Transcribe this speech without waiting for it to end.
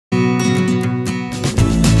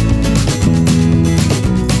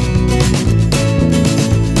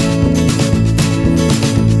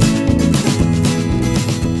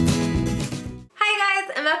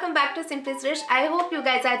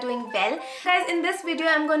doing well. Guys, in this video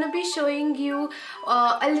I'm going to be showing you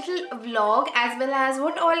a little vlog as well as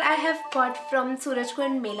what all I have got from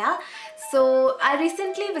Surajkund Mela. So I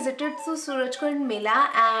recently visited to Surajkund Mela,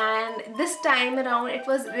 and this time around it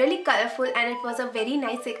was really colorful and it was a very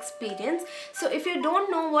nice experience. So if you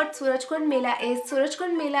don't know what Surajkund Mela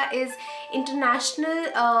is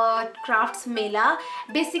International Crafts Mela.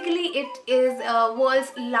 Basically it is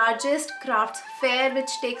world's largest crafts fair which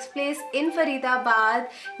takes place in Faridabad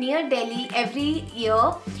near Delhi every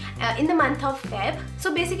year in the month of Feb.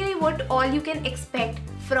 So basically what all you can expect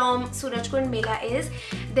from Surajkund Mela is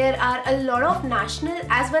there are a lot of national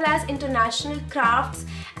as well as international crafts,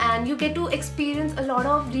 and you get to experience a lot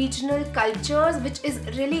of regional cultures, which is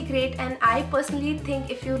really great. And I personally think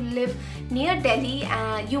if you live near Delhi,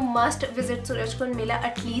 you must visit Surajkund Mela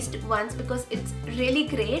at least once because it's really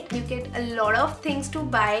great. You get a lot of things to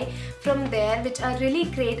buy from there which are really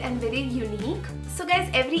great and very unique. So guys,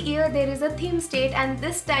 every year there is a theme state, and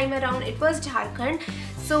this time around it was Jharkhand.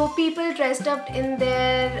 So people dressed up in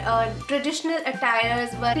their traditional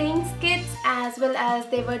attires were playing skits as well as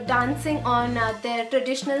they were dancing on their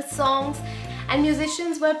traditional songs, and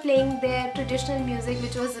musicians were playing their traditional music,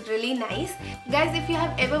 which was really nice. Guys, if you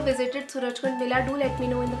have ever visited Surajkund Mela, do let me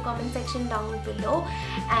know in the comment section down below.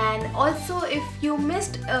 And also if you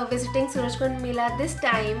missed visiting Surajkund Mela this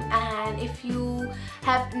time, and if you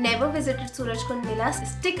have never visited Surajkund Mela,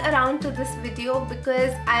 stick around to this video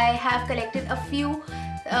because I have collected a few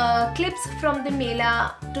clips from the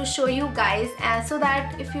Mela to show you guys, so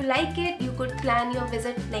that if you like it you could plan your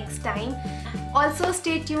visit next time. Also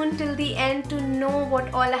stay tuned till the end to know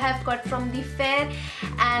what all I have got from the fair,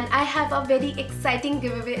 and I have a very exciting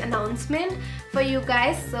giveaway announcement for you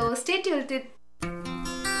guys, so stay tuned.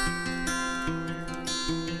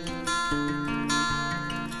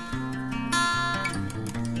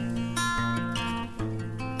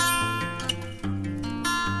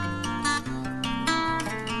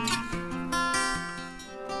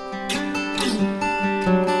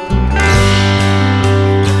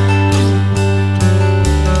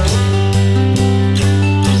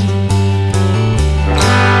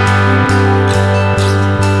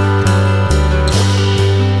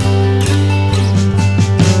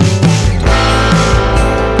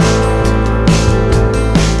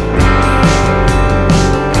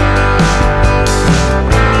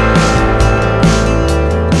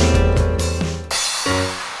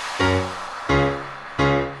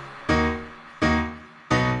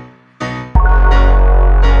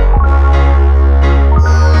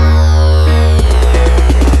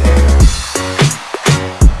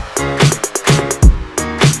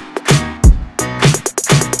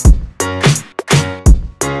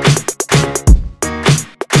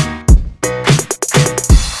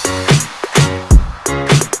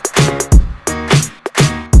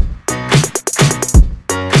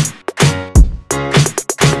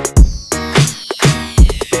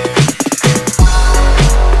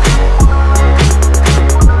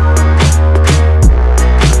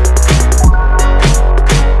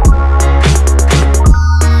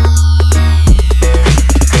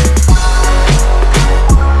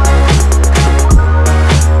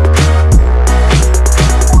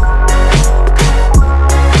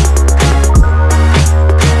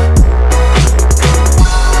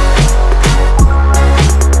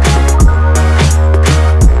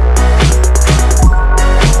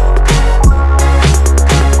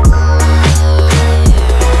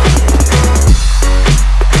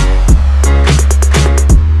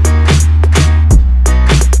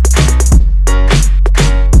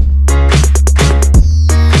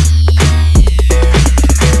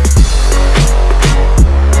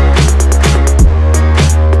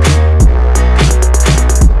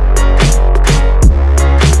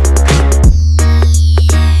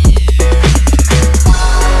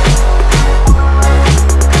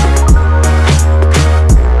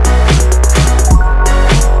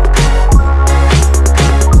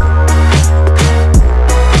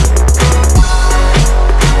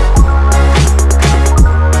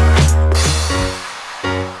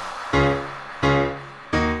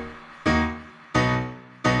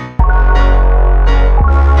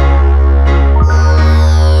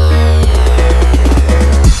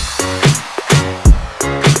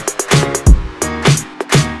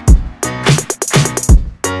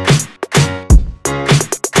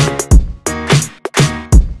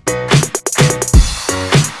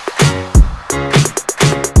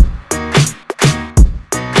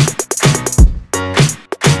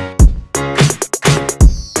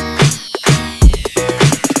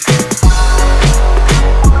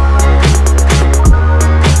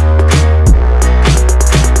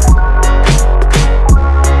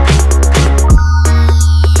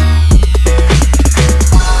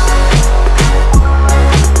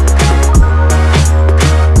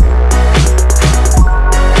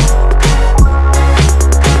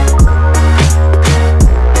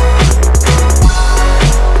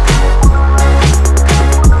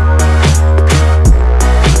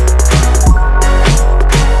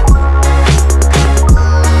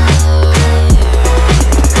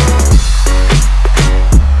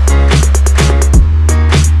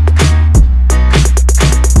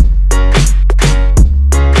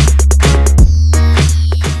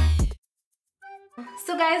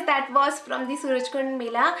 from the Surajkund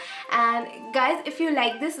Mela. And guys, if you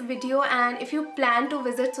like this video and if you plan to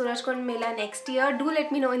visit Surajkund Mela next year, do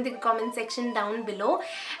let me know in the comment section down below.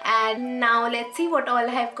 And now let's see what all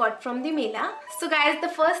I have got from the Mela. So guys, the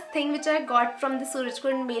first thing which I got from the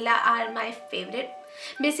Surajkund Mela are my favorite.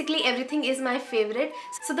 Basically everything is my favorite.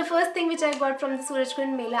 So the first thing which I got from the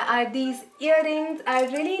Surajkund Mela are these earrings. I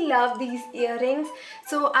really love these earrings.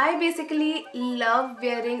 So I basically love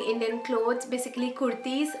wearing Indian clothes, basically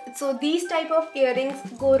kurtis. So these type of earrings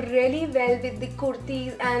go really well with the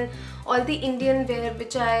kurtis and all the Indian wear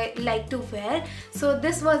which I like to wear. So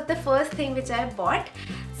this was the first thing which I bought.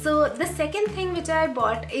 So the second thing which I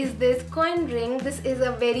bought is this coin ring. This is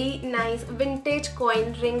a very nice vintage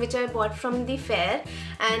coin ring which I bought from the fair,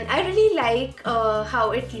 and I really like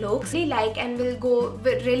how it looks. Really like and will go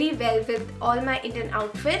really well with all my Indian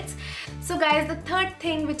outfits. So guys, the third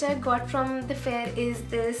thing which I got from the fair is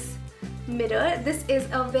this mirror. This is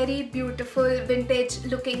a very beautiful vintage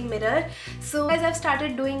looking mirror. So as I've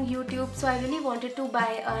started doing YouTube, so I really wanted to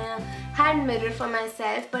buy a hand mirror for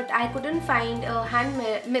myself, but I couldn't find a hand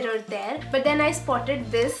mirror there. But then I spotted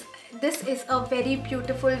this. This is a very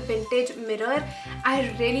beautiful vintage mirror.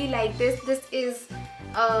 I really like this. This is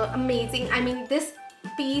amazing. I mean, this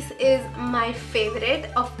piece is my favorite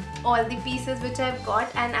of all the pieces which I've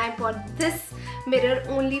got, and I bought this mirror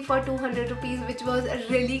only for 200 rupees, which was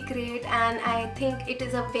really great, and I think it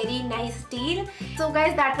is a very nice deal. So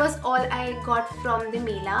guys, that was all I got from the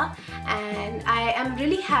Mela, and I am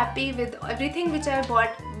really happy with everything which I bought,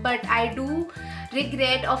 but I do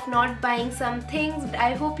regret of not buying some things.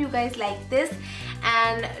 I hope you guys like this,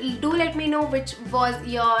 and do let me know which was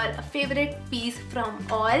your favorite piece from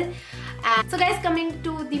all. And so guys, coming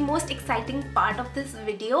to the most exciting part of this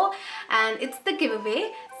video, and it's the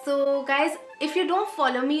giveaway. So guys, if you don't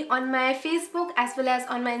follow me on my Facebook as well as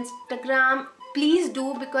on my Instagram, please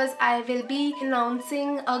do, because I will be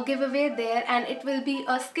announcing a giveaway there, and it will be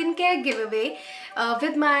a skincare giveaway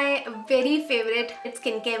with my very favorite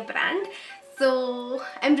skincare brand. So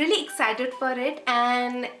I'm really excited for it,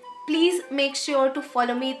 and please make sure to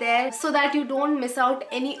follow me there so that you don't miss out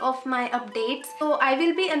any of my updates. So I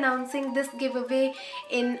will be announcing this giveaway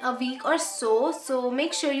in a week or so, so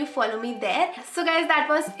make sure you follow me there. So guys, that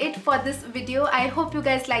was it for this video. I hope you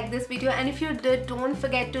guys like this video, and if you did, don't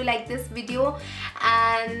forget to like this video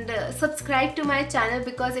and subscribe to my channel,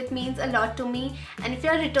 because it means a lot to me. And if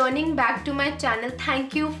you are returning back to my channel,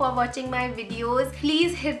 thank you for watching my videos.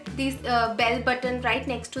 Please hit this bell button right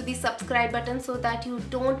next to the subscribe button so that you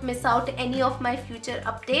don't miss out any of my future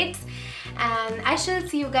updates, and I shall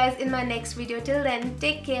see you guys in my next video. Till then,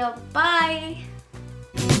 take care. Bye.